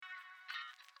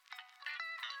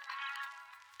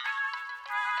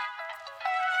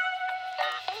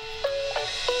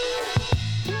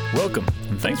Welcome,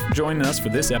 and thanks for joining us for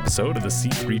this episode of the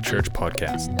C3 Church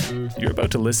Podcast. You're about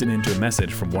to listen into a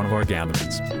message from one of our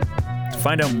gatherings. To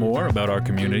find out more about our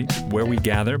community, where we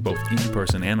gather both in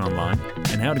person and online,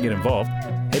 and how to get involved,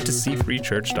 head to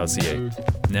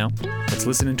c3church.ca. Now, let's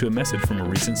listen into a message from a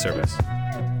recent service.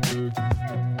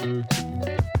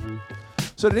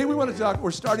 So today we want to talk,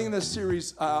 we're starting this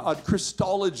series on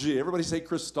Christology. Everybody say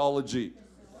Christology.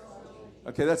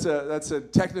 Okay, that's a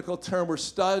technical term. We're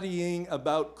studying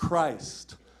about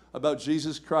Christ, about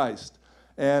Jesus Christ.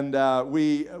 And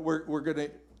we're going to,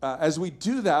 as we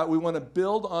do that, we want to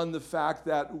build on the fact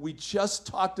that we just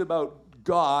talked about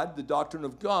God, the doctrine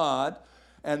of God,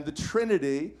 and the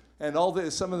Trinity, and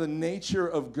some of the nature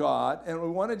of God. And we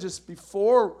want to just,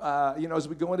 before, as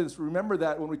we go into this, remember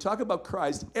that when we talk about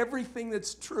Christ, everything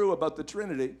that's true about the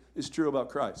Trinity is true about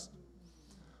Christ.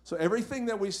 So everything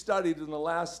that we studied in the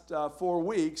last 4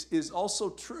 weeks is also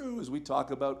true as we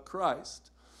talk about Christ.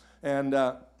 And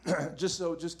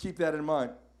just keep that in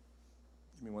mind.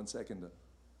 Give me 1 second.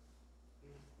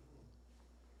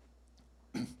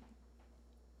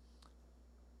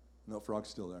 No, Frog's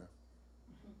still there.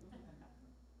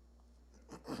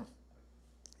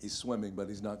 He's swimming, but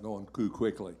he's not going too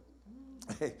quickly.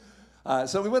 Hey,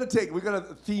 so we got a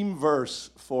theme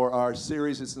verse for our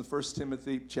series. It's in 1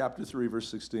 Timothy chapter 3, verse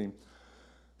 16.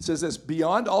 It says this: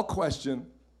 beyond all question,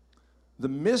 the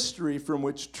mystery from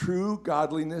which true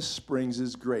godliness springs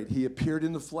is great. He appeared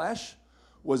in the flesh,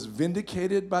 was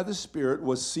vindicated by the Spirit,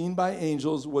 was seen by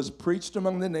angels, was preached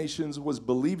among the nations, was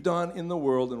believed on in the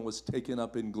world, and was taken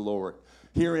up in glory.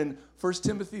 Here in 1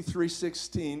 Timothy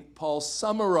 3:16, Paul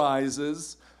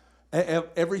summarizes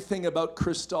everything about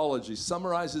Christology,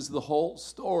 summarizes the whole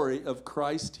story of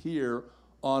Christ here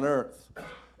on earth.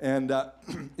 And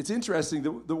it's interesting,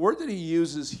 the word that he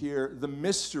uses here, the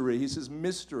mystery, he says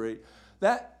mystery,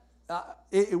 that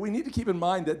we need to keep in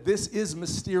mind that this is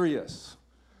mysterious.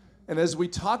 And as we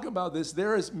talk about this,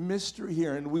 there is mystery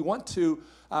here, and we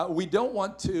don't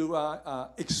want to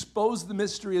expose the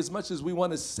mystery as much as we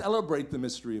want to celebrate the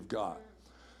mystery of God.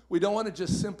 We don't want to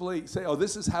just simply say, oh,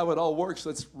 this is how it all works.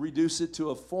 Let's reduce it to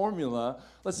a formula.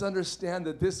 Let's understand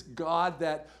that this God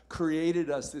that created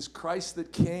us, this Christ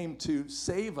that came to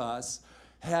save us,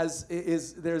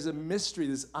 there's a mystery,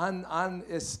 this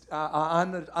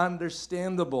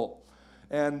ununderstandable.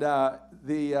 And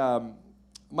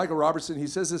Michael Robertson, he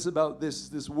says this about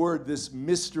this word, this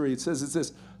mystery. It says it's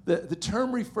this: the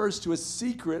term refers to a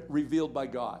secret revealed by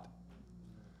God.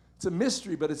 It's a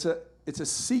mystery, but it's a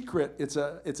secret, it's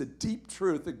a deep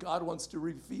truth that God wants to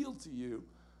reveal to you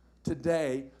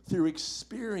today through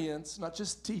experience, not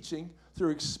just teaching,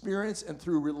 through experience and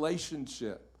through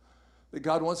relationship. That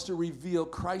God wants to reveal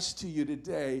Christ to you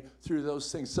today through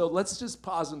those things. So let's just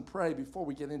pause and pray before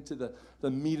we get into the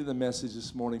meat of the message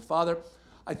this morning. Father,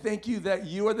 I thank you that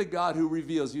you are the God who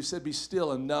reveals. You said, be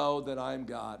still and know that I am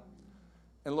God.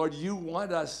 And Lord, you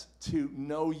want us to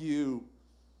know you.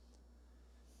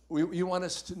 You want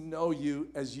us to know you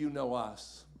as you know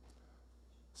us.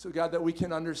 So God, that we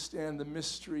can understand the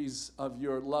mysteries of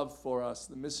your love for us,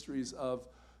 the mysteries of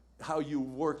how you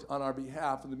worked on our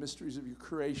behalf, and the mysteries of your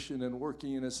creation and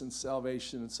working in us in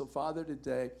salvation. And so, Father,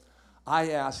 today,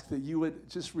 I ask that you would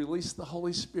just release the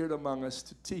Holy Spirit among us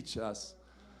to teach us,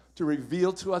 to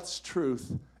reveal to us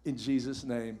truth in Jesus'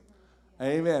 name.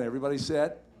 Amen. Everybody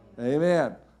said?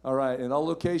 Amen. All right. In all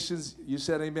locations, you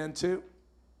said amen too?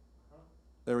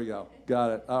 There we go.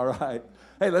 Got it. All right.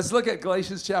 Hey, let's look at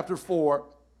Galatians chapter 4.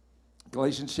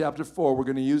 Galatians chapter 4. We're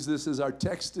going to use this as our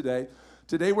text today.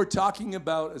 Today we're talking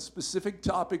about a specific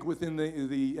topic within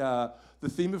the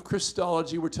theme of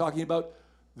Christology. We're talking about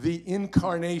the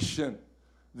incarnation.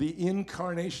 The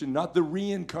incarnation, not the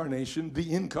reincarnation,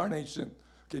 the incarnation.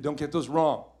 Okay, don't get those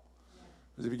wrong.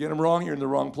 Because if you get them wrong, you're in the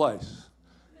wrong place.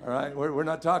 All right? We're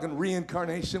not talking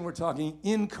reincarnation. We're talking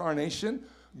incarnation.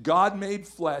 God made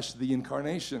flesh, the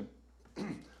incarnation.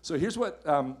 So here's what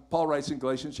Paul writes in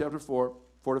Galatians chapter 4,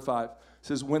 4-5. It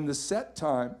says, when the set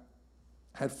time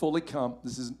had fully come,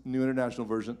 this is New International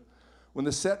Version, when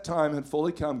the set time had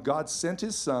fully come, God sent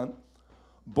his son,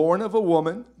 born of a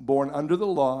woman, born under the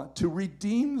law, to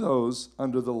redeem those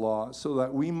under the law, so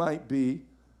that we might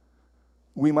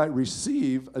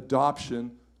receive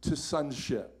adoption to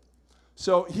sonship.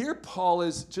 So here Paul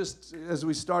is, just as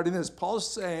we start in this, Paul is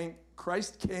saying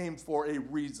Christ came for a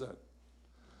reason.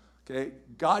 Okay?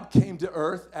 God came to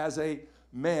earth as a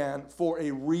man for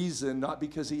a reason, not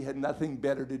because he had nothing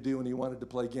better to do and he wanted to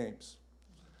play games.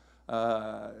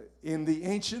 In the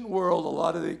ancient world, a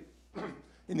lot of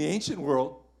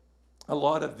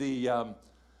the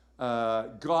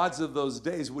gods of those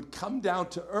days would come down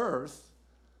to earth,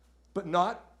 but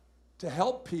not to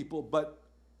help people, but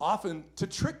often to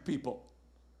trick people,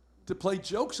 to play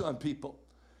jokes on people.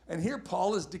 And here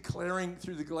Paul is declaring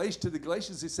through the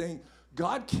Galatians, he's saying,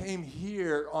 God came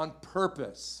here on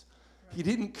purpose. He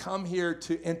didn't come here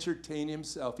to entertain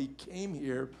himself. He came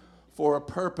here for a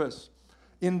purpose.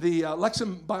 In the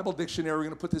Lexham Bible Dictionary, we're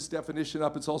going to put this definition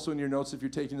up. It's also in your notes if you're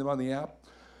taking them on the app.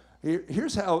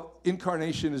 Here's how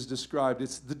incarnation is described.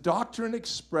 It's the doctrine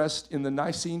expressed in the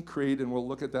Nicene Creed, and we'll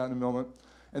look at that in a moment,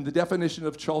 and the definition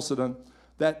of Chalcedon,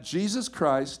 that Jesus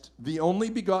Christ, the only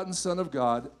begotten Son of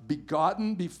God,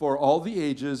 begotten before all the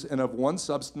ages and of one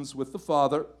substance with the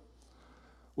Father,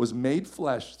 was made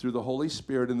flesh through the Holy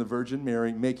Spirit and the Virgin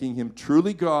Mary, making him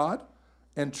truly God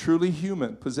and truly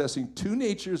human, possessing two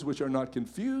natures which are not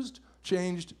confused,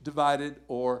 changed, divided,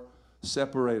 or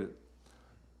separated.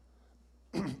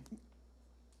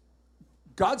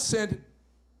 God sent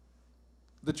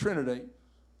the Trinity,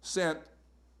 sent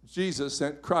Jesus,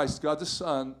 sent Christ, God the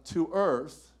Son, to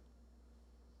earth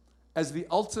as the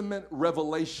ultimate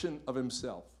revelation of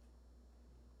himself.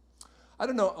 I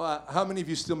don't know how many of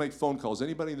you still make phone calls.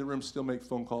 Anybody in the room still make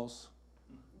phone calls?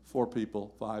 4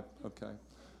 people, 5, okay.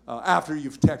 After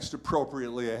you've texted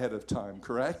appropriately ahead of time,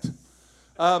 correct?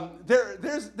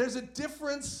 There's a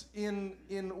difference in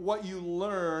what you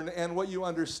learn and what you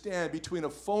understand between a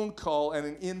phone call and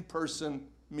an in-person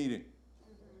meeting.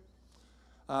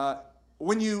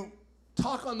 When you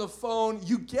talk on the phone,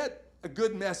 you get a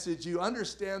good message, you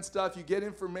understand stuff, you get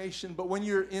information, but when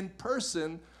you're in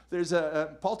person, there's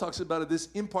Paul talks about it, this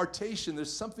impartation.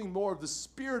 There's something more of the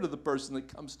spirit of the person that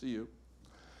comes to you.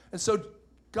 And so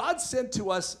God sent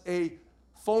to us a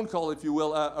phone call, if you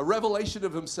will, a revelation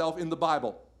of himself in the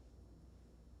Bible.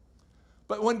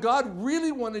 But when God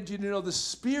really wanted you to know the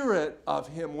spirit of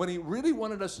him, when he really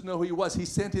wanted us to know who he was, he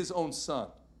sent his own son.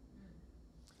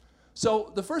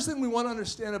 So the first thing we want to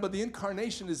understand about the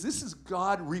incarnation is this is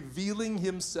God revealing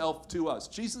himself to us.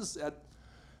 Jesus said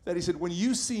that he said, when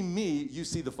you see me, you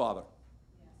see the Father.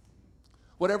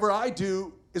 Whatever I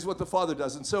do is what the Father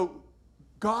does. And so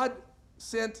God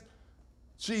sent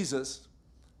Jesus,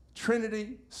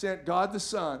 Trinity sent God the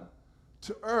Son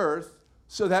to earth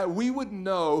so that we would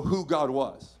know who God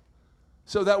was.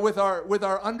 So that with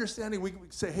our understanding, we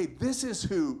could say, hey, this is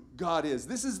who God is.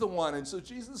 This is the one. And so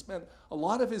Jesus spent a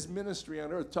lot of his ministry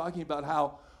on earth talking about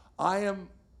how I am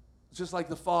just like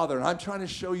the Father, and I'm trying to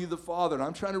show you the Father, and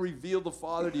I'm trying to reveal the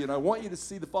Father to you, and I want you to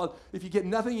see the Father. If you get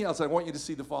nothing else, I want you to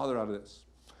see the Father out of this.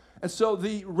 And so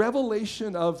the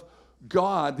revelation of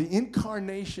God, the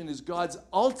incarnation, is God's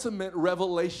ultimate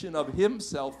revelation of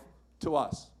himself to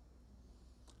us.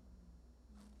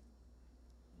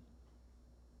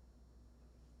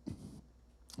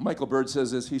 Michael Bird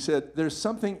says this. He said, there's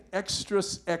something extra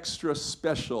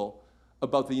special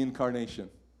about the incarnation.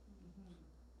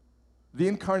 The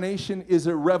incarnation is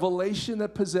a revelation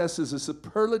that possesses a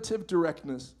superlative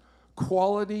directness,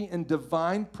 quality, and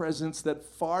divine presence that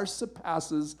far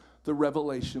surpasses the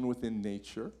revelation within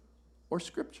nature or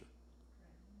Scripture.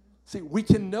 See, we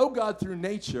can know God through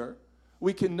nature,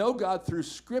 we can know God through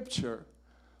Scripture,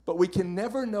 but we can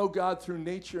never know God through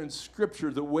nature and Scripture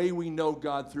the way we know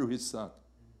God through his Son.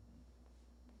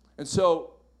 And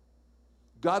so,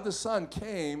 God the Son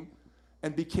came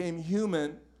and became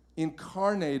human,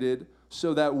 incarnated,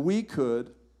 so that we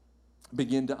could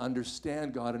begin to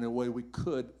understand God in a way we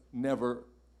could never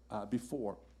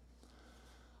before.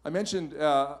 I mentioned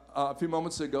a few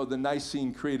moments ago the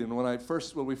Nicene Creed, and when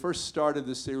we first started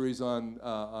this series on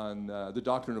the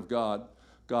doctrine of God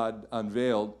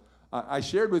unveiled, I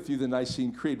shared with you the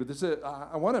Nicene Creed, but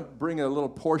I want to bring a little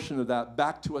portion of that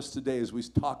back to us today as we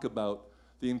talk about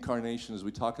the incarnation, as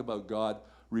we talk about God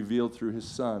revealed through his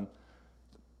Son.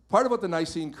 Part of what the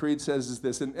Nicene Creed says is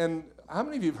this, and how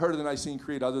many of you have heard of the Nicene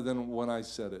Creed other than when I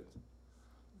said it?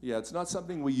 Yeah, it's not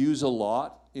something we use a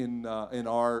lot in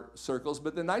our circles,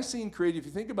 but the Nicene Creed, if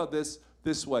you think about this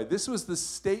way, this was the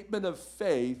statement of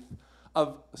faith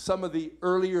of some of the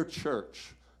earlier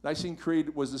church. Nicene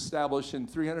Creed was established in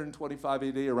 325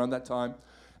 AD, around that time.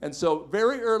 And so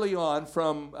very early on,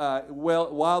 from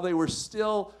while they were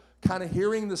still kind of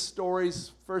hearing the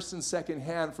stories first and second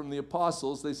hand from the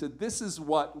apostles, they said, this is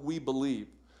what we believe.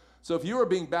 So if you were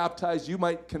being baptized, you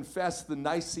might confess the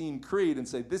Nicene Creed and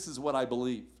say, this is what I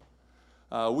believe.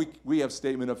 We have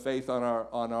statement of faith on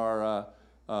our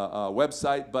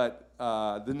website, but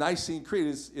the Nicene Creed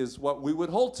is what we would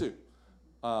hold to.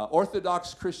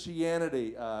 Orthodox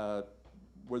Christianity,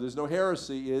 where there's no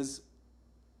heresy, is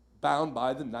bound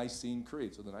by the Nicene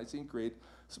Creed. So the Nicene Creed,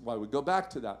 that's why we go back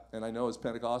to that. And I know as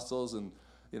Pentecostals and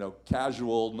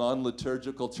casual,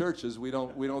 non-liturgical churches, we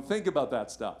don't think about that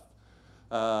stuff.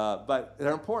 but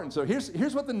they're important. So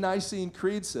here's what the Nicene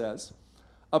Creed says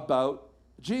about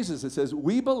Jesus. It says,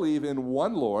 we believe in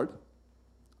one Lord,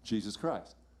 Jesus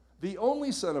Christ, the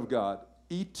only Son of God,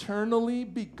 eternally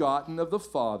begotten of the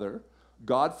Father,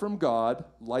 God from God,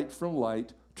 light from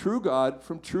light, true God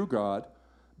from true God,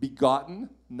 begotten,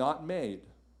 not made,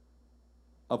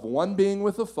 of one being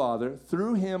with the Father.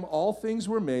 Through him all things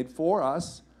were made for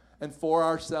us and for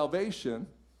our salvation.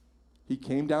 He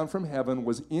came down from heaven,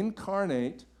 was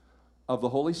incarnate of the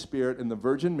Holy Spirit and the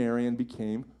Virgin Mary, and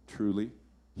became truly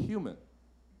human.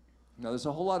 Now, there's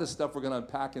a whole lot of stuff we're going to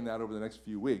unpack in that over the next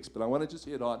few weeks, but I want to just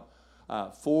hit on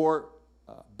four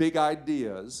big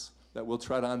ideas that we'll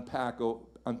try to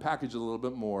unpackage a little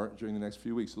bit more during the next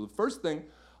few weeks. So the first thing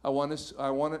I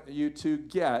want you to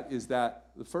get is that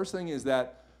the first thing is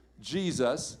that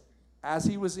Jesus, as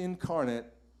he was incarnate,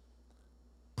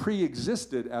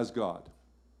 pre-existed as God.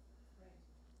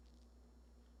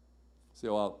 Say,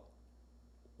 well,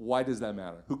 why does that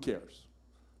matter? Who cares?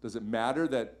 Does it matter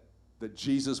that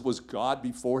Jesus was God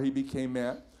before he became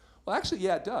man? Well, actually,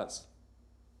 yeah, it does.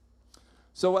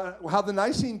 So how the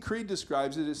Nicene Creed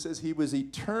describes it, it says he was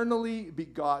eternally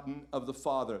begotten of the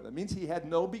Father. That means he had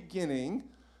no beginning,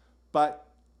 but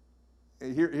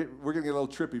here we're going to get a little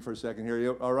trippy for a second here.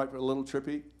 You all right for a little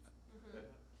trippy? Mm-hmm.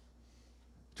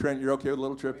 Trent, you're okay with a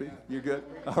little trippy? Yeah. You're good?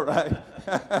 All right.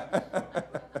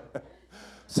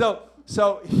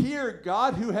 So here,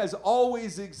 God who has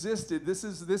always existed, this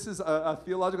is a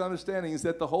theological understanding, is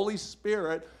that the Holy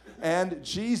Spirit and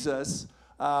Jesus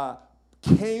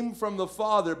came from the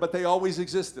Father, but they always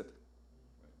existed.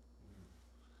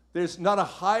 There's not a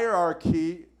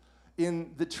hierarchy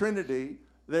in the Trinity.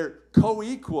 They're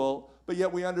co-equal, but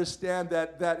yet we understand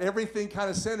that everything kind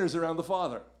of centers around the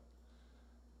Father.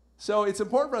 So it's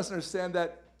important for us to understand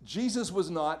that Jesus was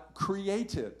not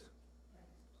created.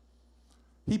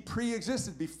 He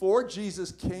pre-existed. Before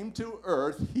Jesus came to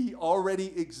earth, he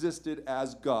already existed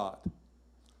as God.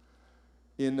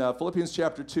 In Philippians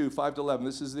chapter 2, 5-11,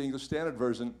 this is the English Standard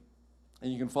Version,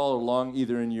 and you can follow along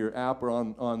either in your app or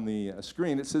on the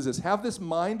screen. It says this, have this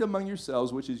mind among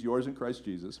yourselves, which is yours in Christ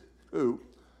Jesus, who,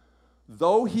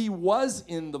 though he was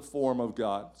in the form of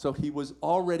God, so he was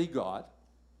already God,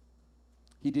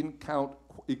 he didn't count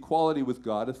equality with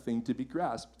God a thing to be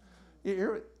grasped. He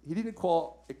didn't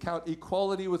count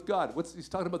equality with God. He's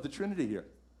talking about the Trinity here.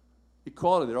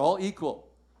 Equality, they're all equal.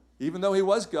 Even though he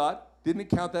was God, didn't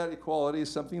count that equality as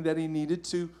something that he needed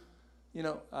to,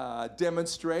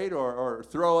 demonstrate or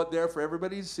throw out there for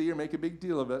everybody to see or make a big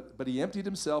deal of it. But he emptied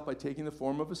himself by taking the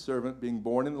form of a servant, being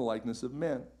born in the likeness of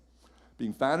men.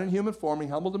 Being found in human form, he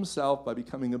humbled himself by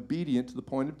becoming obedient to the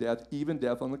point of death, even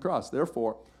death on the cross.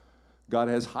 Therefore, God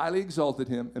has highly exalted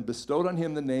him and bestowed on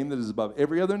him the name that is above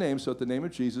every other name, so at the name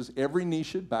of Jesus, every knee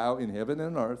should bow in heaven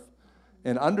and on earth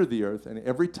and under the earth, and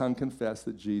every tongue confess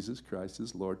that Jesus Christ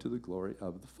is Lord, to the glory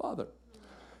of the Father.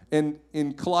 And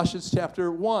in Colossians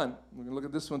chapter 1, we're going to look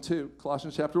at this one too.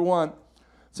 Colossians chapter 1, it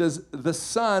says, the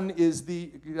Son is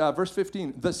the, verse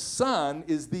 15, the Son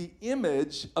is the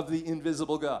image of the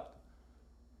invisible God.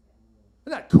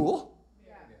 Isn't that cool?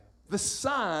 Yeah. The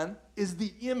Son is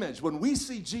the image. When we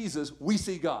see Jesus, we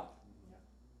see God.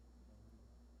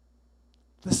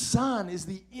 The Son is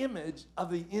the image of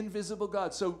the invisible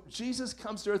God. So Jesus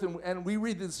comes to earth, and we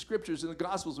read the scriptures in the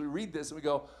Gospels, we read this, and we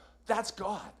go, that's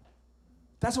God.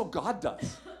 That's what God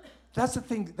does. That's the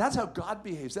thing. That's how God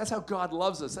behaves. That's how God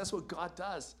loves us. That's what God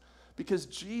does. Because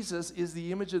Jesus is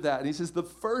the image of that. And he says, the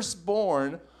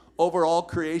firstborn over all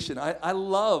creation. I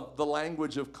love the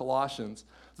language of Colossians.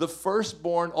 The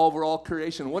firstborn over all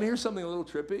creation. Want to hear something a little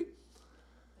trippy?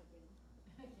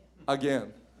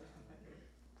 Again.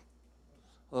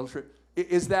 A little trippy.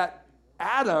 Is that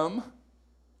Adam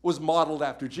was modeled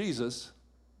after Jesus,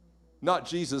 not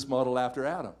Jesus modeled after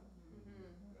Adam.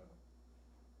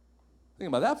 Think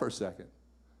about that for a second.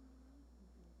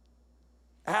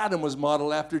 Adam was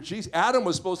modeled after Jesus. Adam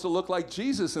was supposed to look like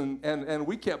Jesus, and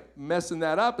we kept messing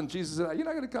that up. And Jesus said, you're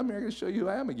not going to come here. I'm going to show you who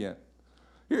I am again.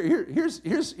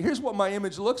 Here's what my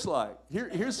image looks like.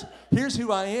 Here's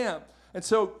who I am. And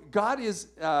so God is,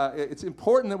 it's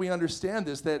important that we understand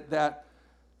this, that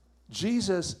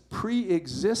Jesus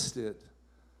pre-existed.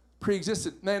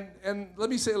 And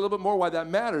let me say a little bit more why that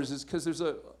matters is because there's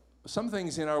some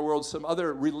things in our world, some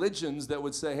other religions that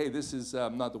would say, hey, this is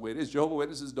not the way it is. Jehovah's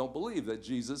Witnesses don't believe that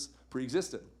Jesus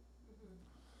pre-existed.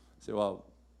 Say, well,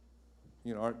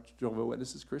 aren't Jehovah's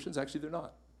Witnesses Christians? Actually, they're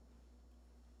not.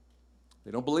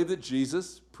 They don't believe that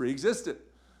Jesus pre-existed.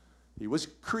 He was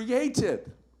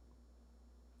created.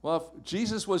 Well, if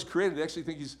Jesus was created, they actually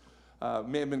think he's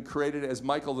may have been created as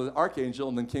Michael the archangel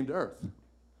and then came to earth.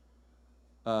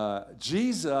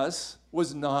 Jesus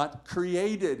was not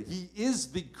created. He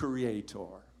is the creator.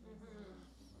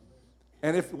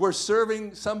 And if we're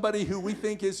serving somebody who we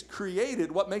think is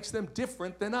created, what makes them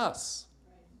different than us?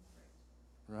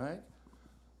 Right?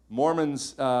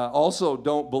 Mormons also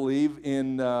don't believe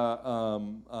in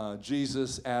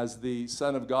Jesus as the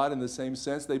Son of God in the same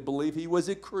sense. They believe he was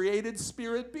a created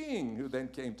spirit being who then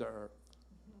came to earth.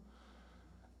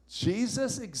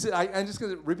 I'm just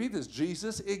going to repeat this.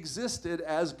 Jesus existed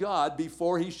as God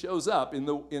before he shows up in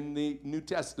the New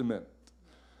Testament.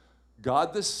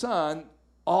 God the Son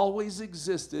always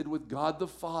existed with God the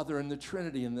Father and the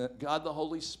Trinity and God the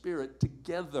Holy Spirit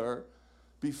together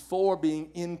before being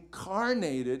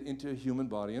incarnated into a human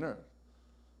body on earth.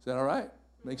 Is that all right?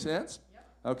 Make sense?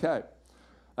 Yep. Okay.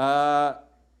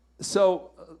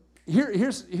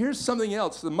 Here's something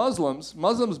else. The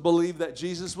Muslims believe that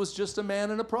Jesus was just a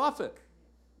man and a prophet.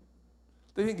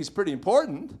 They think he's pretty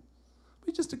important, but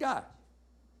he's just a guy.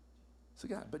 He's a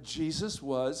guy. But Jesus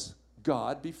was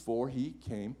God before he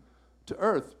came to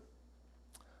earth.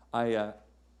 I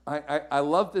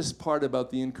love this part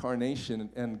about the incarnation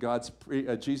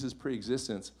and Jesus'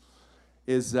 preexistence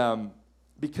is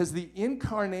because the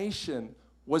incarnation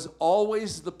was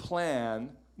always the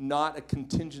plan, not a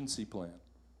contingency plan.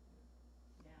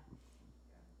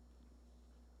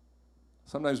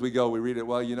 Sometimes we read it,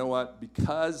 well, you know what?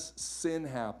 Because sin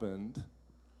happened,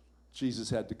 Jesus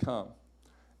had to come.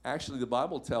 Actually, the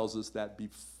Bible tells us that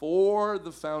before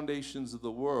the foundations of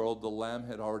the world, the Lamb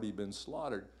had already been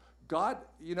slaughtered. God,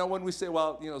 when we say,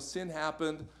 well, sin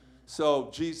happened, so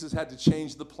Jesus had to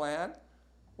change the plan,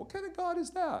 what kind of God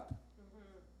is that?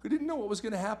 Who didn't know what was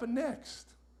going to happen next?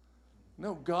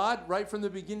 No, God, right from the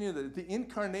beginning of the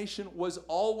incarnation was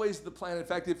always the plan. In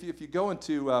fact, if you go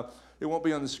into, it won't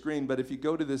be on the screen, but if you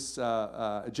go to this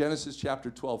Genesis chapter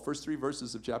 12, first 3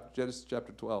 verses of Genesis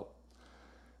chapter 12,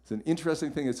 it's an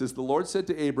interesting thing. It says, the Lord said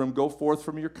to Abram, go forth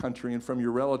from your country and from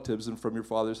your relatives and from your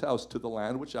father's house to the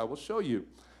land which I will show you.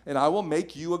 And I will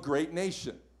make you a great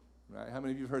nation. Right? How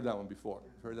many of you have heard that one before?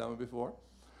 You've heard that one before?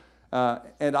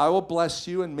 And I will bless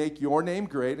you and make your name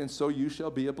great, and so you shall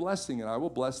be a blessing. And I will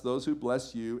bless those who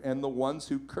bless you, and the ones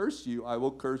who curse you, I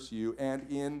will curse you. And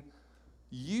in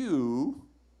you,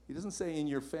 he doesn't say in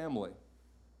your family.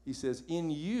 He says, in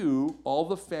you, all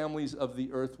the families of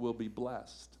the earth will be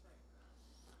blessed.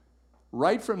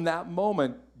 Right from that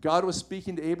moment, God was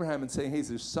speaking to Abraham and saying, hey,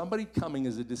 there's somebody coming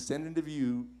as a descendant of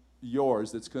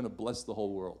yours that's going to bless the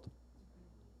whole world.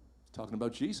 He's talking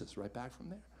about Jesus right back from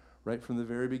there. Right from the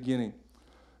very beginning.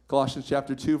 Colossians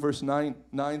chapter 2, verse 9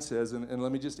 says, and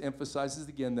let me just emphasize this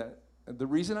again, that the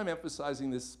reason I'm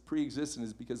emphasizing this pre-existence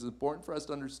is because it's important for us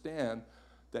to understand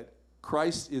that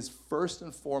Christ is first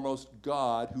and foremost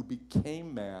God who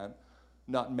became man,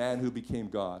 not man who became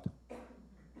God.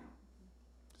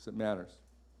 Because it matters.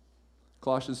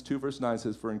 Colossians 2, verse 9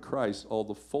 says, for in Christ all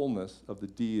the fullness of the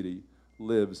deity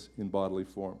lives in bodily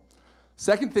form.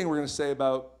 Second thing we're going to say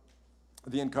about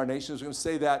the incarnation is we're going to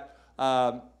say that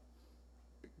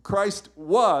Christ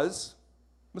was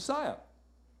Messiah.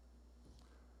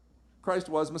 Christ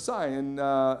was Messiah.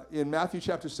 In Matthew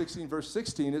chapter 16, verse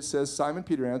 16, it says, Simon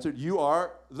Peter answered, you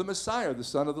are the Messiah, the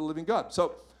Son of the living God.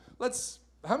 So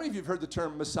how many of you have heard the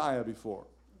term Messiah before?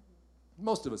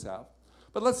 Most of us have.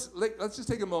 But let's just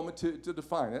take a moment to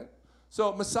define it.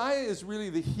 So Messiah is really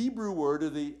the Hebrew word or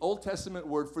the Old Testament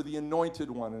word for the anointed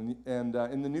one. And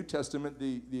in the New Testament,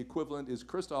 the equivalent is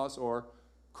Christos or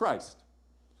Christ.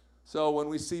 So when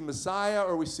we see Messiah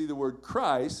or we see the word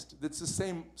Christ, it's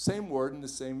the same word and the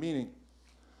same meaning.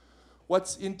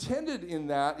 What's intended in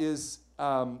that is,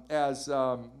 as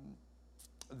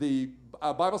the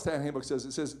Bible Study Handbook says,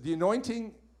 it says the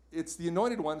anointing, it's the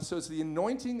anointed one, so it's the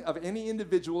anointing of any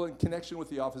individual in connection with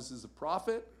the offices of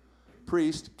prophet,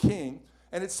 priest, king,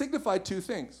 and it signified two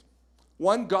things.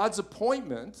 One, God's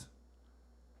appointment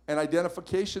and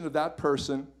identification of that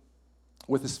person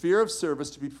with a sphere of service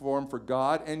to be performed for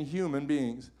God and human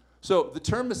beings. So the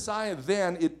term Messiah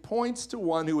then, it points to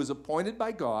one who was appointed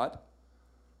by God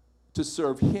to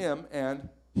serve him and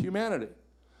humanity.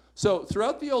 So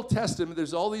throughout the Old Testament,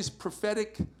 there's all these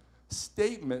prophetic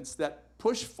statements that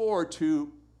push forward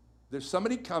to there's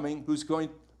somebody coming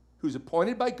who's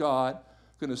appointed by God,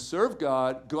 going to serve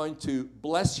God, going to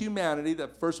bless humanity.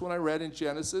 That first one I read in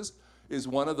Genesis is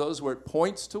one of those where it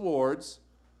points towards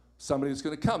somebody who's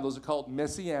going to come. Those are called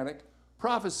messianic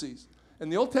prophecies.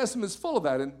 And the Old Testament is full of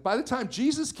that. And by the time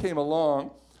Jesus came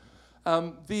along,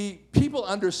 the people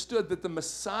understood that the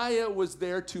Messiah was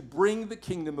there to bring the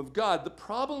kingdom of God. The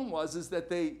problem is that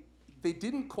they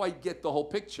didn't quite get the whole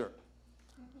picture.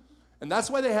 And that's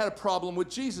why they had a problem with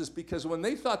Jesus, because when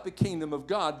they thought the kingdom of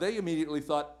God, they immediately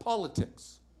thought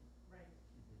politics.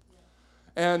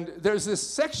 And there's this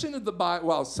section of the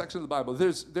Bible,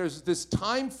 there's this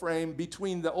time frame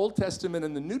between the Old Testament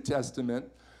and the New Testament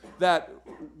that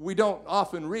we don't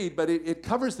often read, but it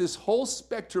covers this whole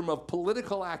spectrum of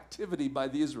political activity by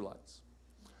the Israelites.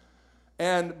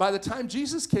 And by the time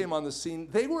Jesus came on the scene,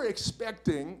 they were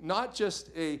expecting not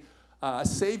just a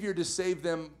Savior to save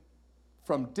them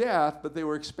from death, but they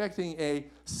were expecting a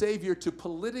Savior to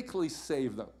politically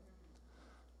save them.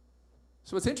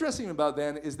 So what's interesting about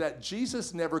then is that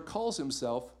Jesus never calls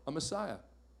himself a Messiah.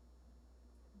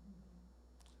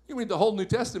 You read the whole New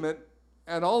Testament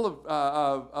and all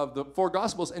of the four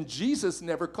Gospels, and Jesus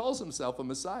never calls himself a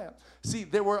Messiah. See,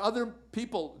 there were other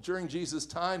people during Jesus'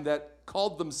 time that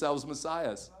called themselves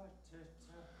Messiahs.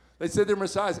 They said they're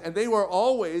Messiahs, and they were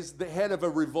always the head of a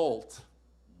revolt.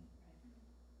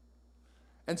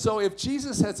 And so if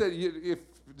Jesus had said,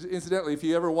 incidentally, if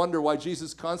you ever wonder why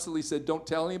Jesus constantly said, don't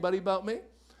tell anybody about me,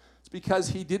 it's because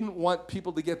he didn't want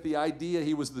people to get the idea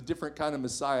he was the different kind of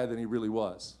Messiah than he really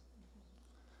was.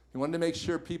 He wanted to make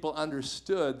sure people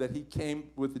understood that he came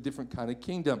with a different kind of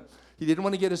kingdom. He didn't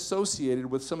want to get associated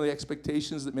with some of the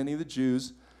expectations that many of the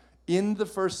Jews in the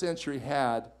first century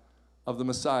had of the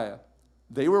Messiah.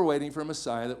 They were waiting for a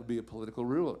Messiah that would be a political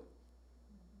ruler.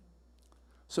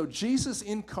 So Jesus'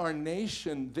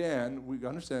 incarnation then, we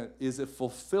understand, is a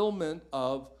fulfillment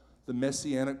of the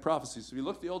Messianic prophecy. So if you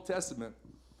look at the Old Testament,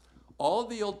 all of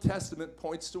the Old Testament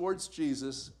points towards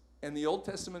Jesus, and the Old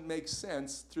Testament makes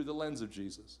sense through the lens of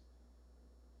Jesus.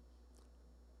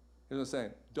 Here's what I'm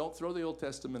saying. Don't throw the Old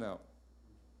Testament out.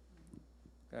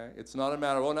 Okay? It's not a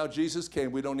matter of, now Jesus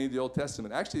came, we don't need the Old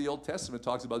Testament. Actually, the Old Testament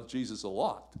talks about Jesus a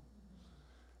lot.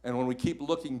 And when we keep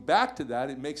looking back to that,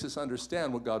 it makes us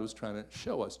understand what God was trying to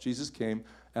show us. Jesus came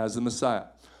as the Messiah.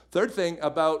 Third thing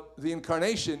about the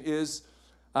incarnation is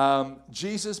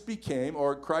Jesus became,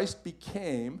 or Christ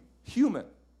became, human.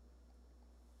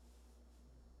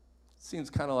 Seems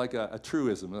kind of like a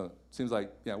truism, doesn't it? Seems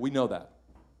like, yeah, we know that,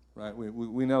 right?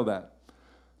 We know that.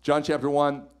 John chapter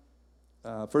 1,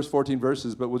 first 14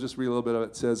 verses, but we'll just read a little bit of it.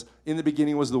 It says, in the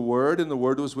beginning was the Word, and the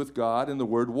Word was with God, and the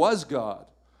Word was God.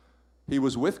 He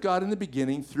was with God in the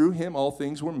beginning. Through him all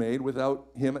things were made. Without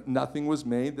him nothing was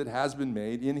made that has been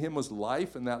made. In him was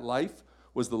life, and that life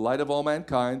was the light of all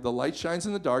mankind. The light shines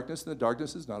in the darkness, and the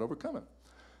darkness is not overcome it.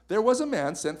 There was a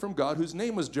man sent from God whose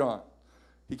name was John.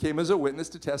 He came as a witness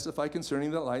to testify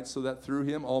concerning the light, so that through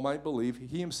him all might believe.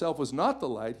 He himself was not the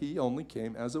light. He only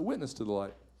came as a witness to the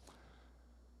light.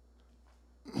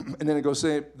 And then it goes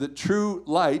saying, the true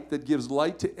light that gives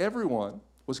light to everyone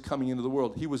was coming into the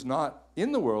world. He was not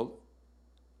in the world,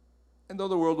 and though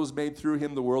the world was made through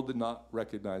him, the world did not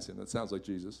recognize him. That sounds like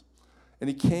Jesus. And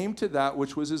he came to that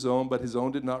which was his own, but his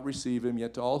own did not receive him.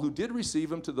 Yet to all who did receive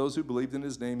him, to those who believed in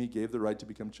his name, he gave the right to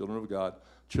become children of God.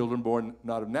 Children born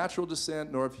not of natural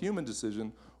descent, nor of human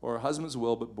decision, or a husband's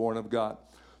will, but born of God.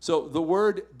 So the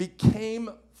Word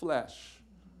became flesh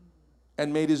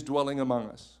and made his dwelling among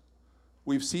us.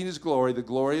 We've seen his glory, the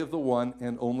glory of the one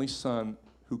and only Son,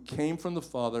 who came from the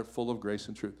Father, full of grace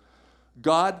and truth.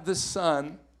 God the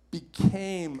Son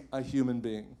became a human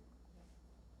being.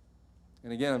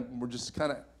 And again, we're just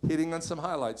kind of hitting on some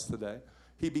highlights today.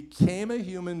 He became a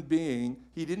human being.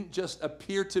 He didn't just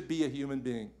appear to be a human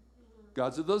being.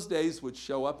 Gods of those days would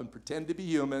show up and pretend to be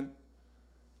human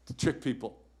to trick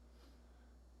people.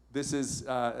 This is,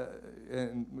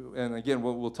 and again,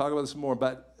 we'll talk about this more,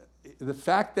 but the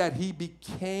fact that he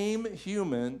became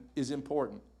human is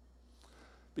important.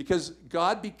 Because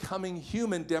God becoming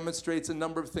human demonstrates a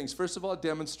number of things. First of all, it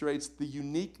demonstrates the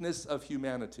uniqueness of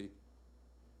humanity.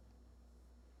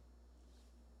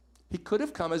 He could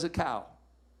have come as a cow.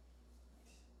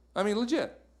 I mean,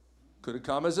 legit. Could have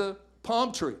come as a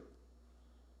palm tree.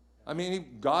 I mean,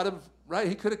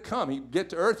 he could have come. He'd get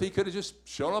to earth. He could have just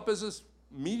shown up as this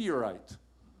meteorite.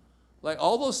 Like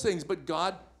all those things. But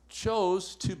God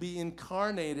chose to be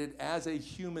incarnated as a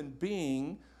human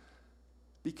being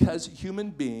because human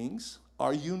beings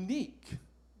are unique.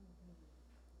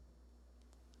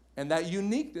 And that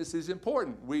uniqueness is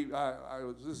important.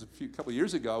 This is a couple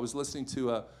years ago, I was listening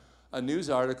to a news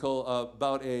article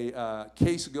about a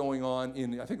case going on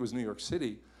in, I think it was New York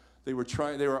City. They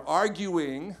were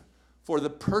arguing for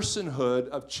the personhood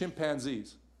of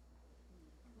chimpanzees.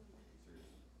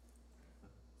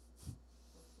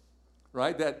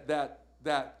 Right?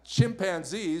 That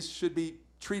chimpanzees should be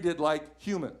treated like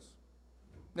humans.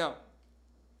 Now,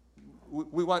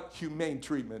 we want humane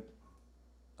treatment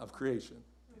of creation.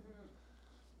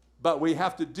 But we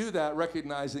have to do that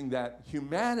recognizing that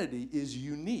humanity is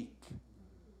unique.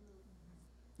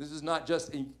 This is not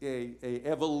just a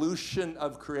evolution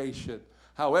of creation.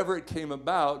 However it came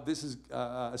about, this is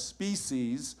a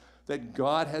species that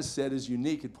God has said is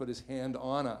unique and put his hand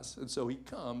on us. And so he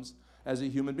comes as a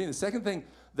human being. The second thing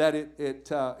that it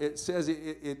says,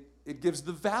 it gives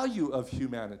the value of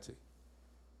humanity.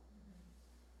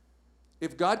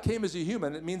 If God came as a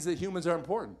human, it means that humans are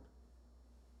important.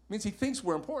 It means he thinks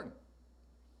we're important.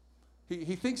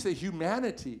 He thinks that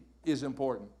humanity is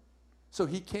important. So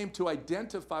he came to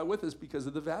identify with us because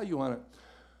of the value on it.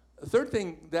 The third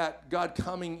thing that God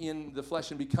coming in the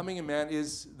flesh and becoming a man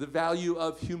is the value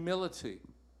of humility.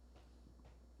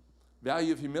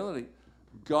 Value of humility.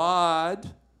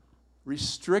 God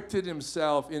restricted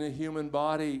himself in a human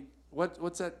body.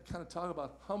 What's that kind of talk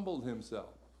about? Humbled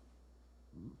himself.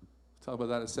 Talk about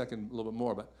that in a second, a little bit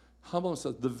more. But humble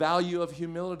himself. The value of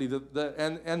humility.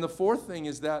 And the fourth thing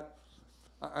is that,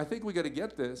 I think we got to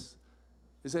get this,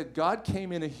 is that God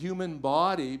came in a human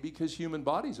body because human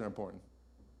bodies are important.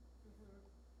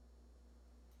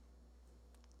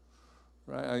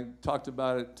 Right? I talked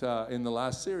about it in the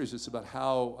last series. It's about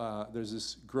how there's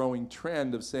this growing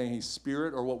trend of saying his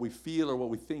spirit or what we feel or what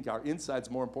we think, our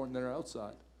inside's more important than our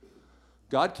outside.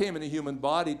 God came in a human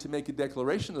body to make a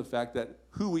declaration of the fact that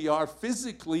who we are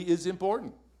physically is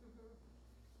important.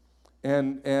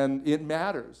 And it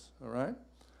matters, all right?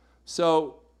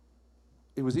 So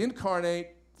it was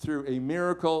incarnate through a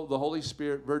miracle. The Holy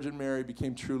Spirit, Virgin Mary,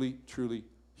 became truly, truly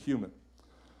human.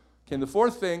 Okay, and the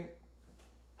fourth thing,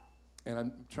 and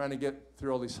I'm trying to get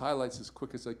through all these highlights as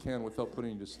quick as I can without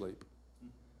putting you to sleep.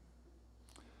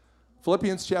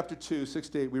 Philippians chapter 2,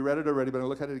 6-8, we read it already, but I'll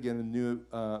look at it again in the New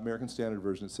American Standard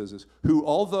Version. It says this, who,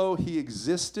 although he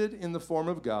existed in the form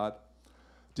of God,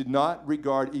 did not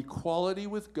regard equality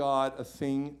with God a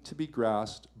thing to be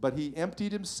grasped, but he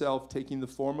emptied himself, taking the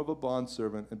form of a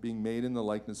bondservant and being made in the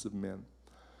likeness of men.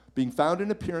 Being found in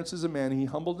appearance as a man, he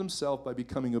humbled himself by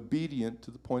becoming obedient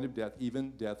to the point of death,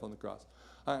 even death on the cross.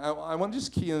 I want to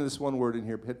just key in this one word in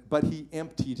here, but he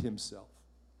emptied himself.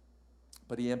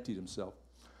 But he emptied himself.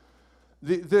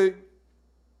 The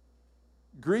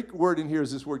Greek word in here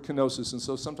is this word kenosis, and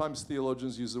so sometimes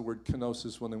theologians use the word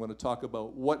kenosis when they want to talk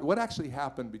about what actually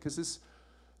happened, because this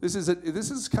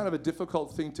is kind of a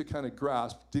difficult thing to kind of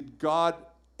grasp. Did God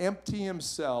empty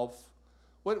himself?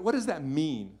 What does that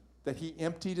mean, that he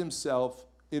emptied himself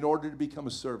in order to become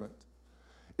a servant?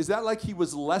 Is that like he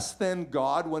was less than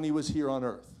God when he was here on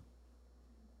earth?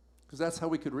 Because that's how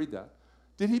we could read that.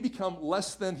 Did he become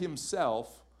less than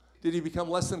himself? Did he become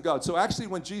less than God? So actually,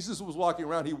 when Jesus was walking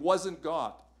around, he wasn't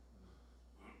God.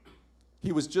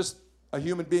 He was just a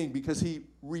human being because he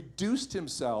reduced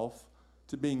himself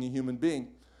to being a human being.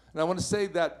 And I want to say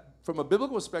that from a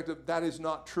biblical perspective, that is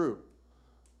not true.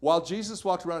 While Jesus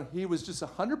walked around, he was just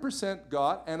 100%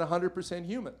 God and 100%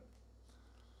 human.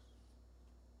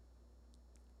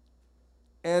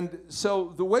 And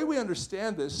so the way we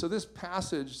understand this, so this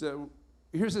passage that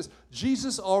here's this.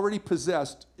 Jesus already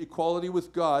possessed equality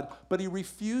with God, but he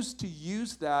refused to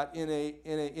use that in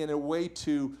a way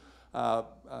to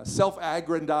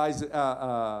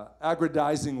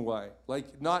aggrandizing way,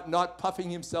 like not puffing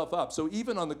himself up. So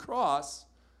even on the cross,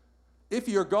 if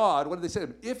you're God, what did they say to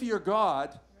him? If you're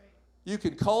God, you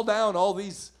can call down all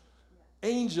these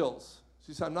angels.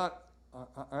 He said,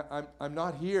 I'm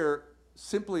not here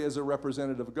simply as a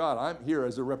representative of God. I'm here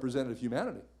as a representative of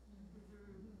humanity.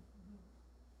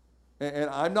 And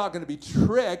I'm not going to be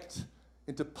tricked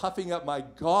into puffing up my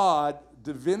God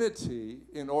divinity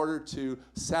in order to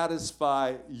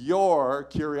satisfy your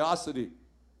curiosity.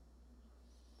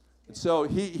 And so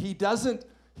he doesn't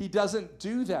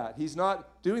do that. He's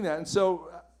not doing that. And so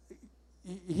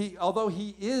although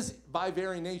he is by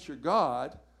very nature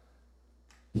God,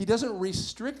 he doesn't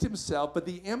restrict himself, but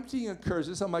the emptying occurs.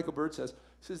 This is how Michael Bird says.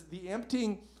 He says the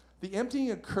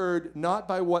emptying occurred not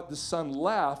by what the Son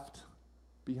left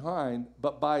behind,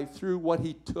 but through what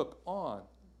he took on.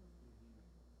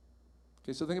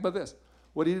 Okay, so think about this.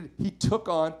 What he did, he took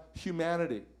on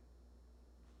humanity.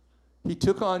 He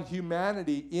took on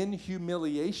humanity in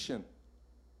humiliation.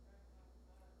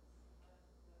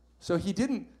 So he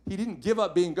didn't give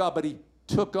up being God, but he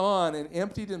took on and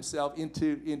emptied himself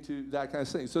into that kind of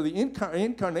thing. So the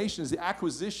incarnation is the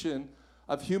acquisition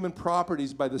of human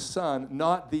properties by the Son,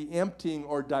 not the emptying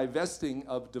or divesting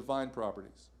of divine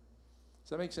properties. Does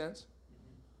that make sense?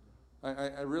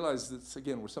 I realize that,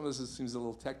 again, where some of this seems a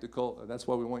little technical. That's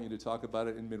why we want you to talk about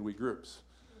it in midweek groups.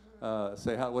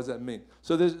 Say, what does that mean?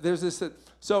 So there's this.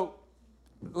 So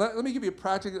let me give you a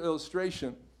practical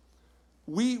illustration.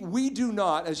 We do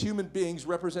not, as human beings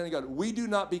representing God, we do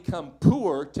not become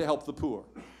poor to help the poor.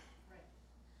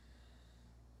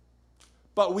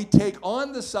 but we take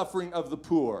on the suffering of the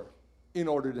poor in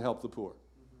order to help the poor.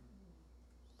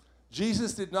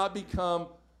 Jesus did not become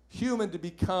human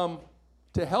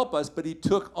to help us, but he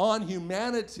took on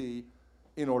humanity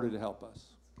in order to help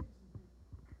us.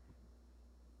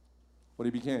 What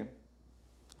he became.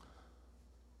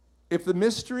 If the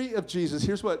mystery of Jesus,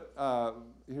 here's a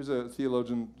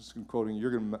theologian, just quoting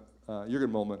Jürgen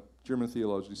Moltmann, German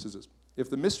theologian, he says this: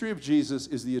 if the mystery of Jesus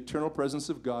is the eternal presence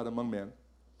of God among men,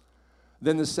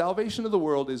 then the salvation of the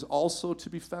world is also to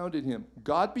be found in him.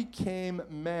 God became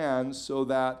man so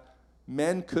that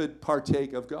men could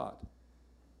partake of God.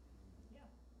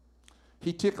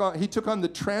 He took on the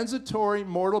transitory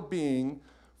mortal being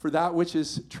for that which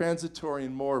is transitory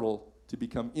and mortal to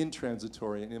become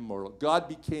intransitory and immortal. God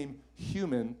became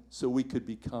human so we could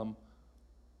become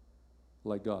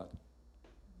like God.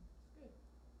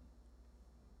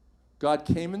 God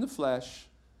came in the flesh,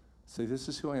 say, this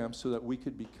is who I am, so that we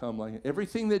could become like him.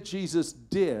 Everything that Jesus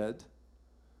did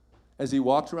as he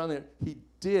walked around there, he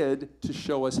did to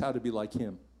show us how to be like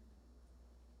him.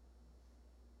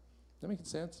 That making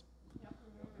sense?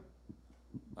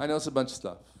 I know it's a bunch of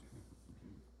stuff.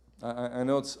 I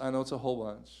know it's a whole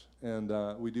bunch,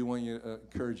 and we do want you to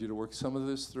encourage you to work some of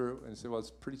this through and say, well,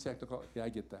 it's pretty technical. Yeah, I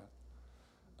get that.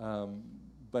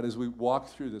 But as we walk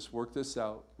through this, work this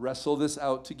out, wrestle this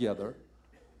out together,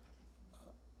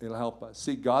 it'll help us.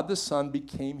 See, God the Son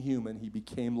became human. He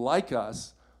became like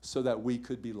us so that we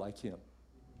could be like him.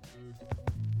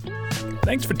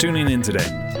 Thanks for tuning in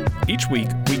today. Each week,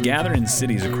 we gather in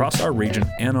cities across our region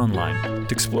and online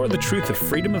to explore the truth of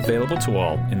freedom available to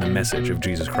all in the message of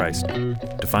Jesus Christ.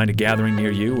 To find a gathering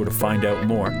near you or to find out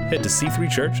more, head to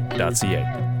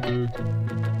c3church.ca.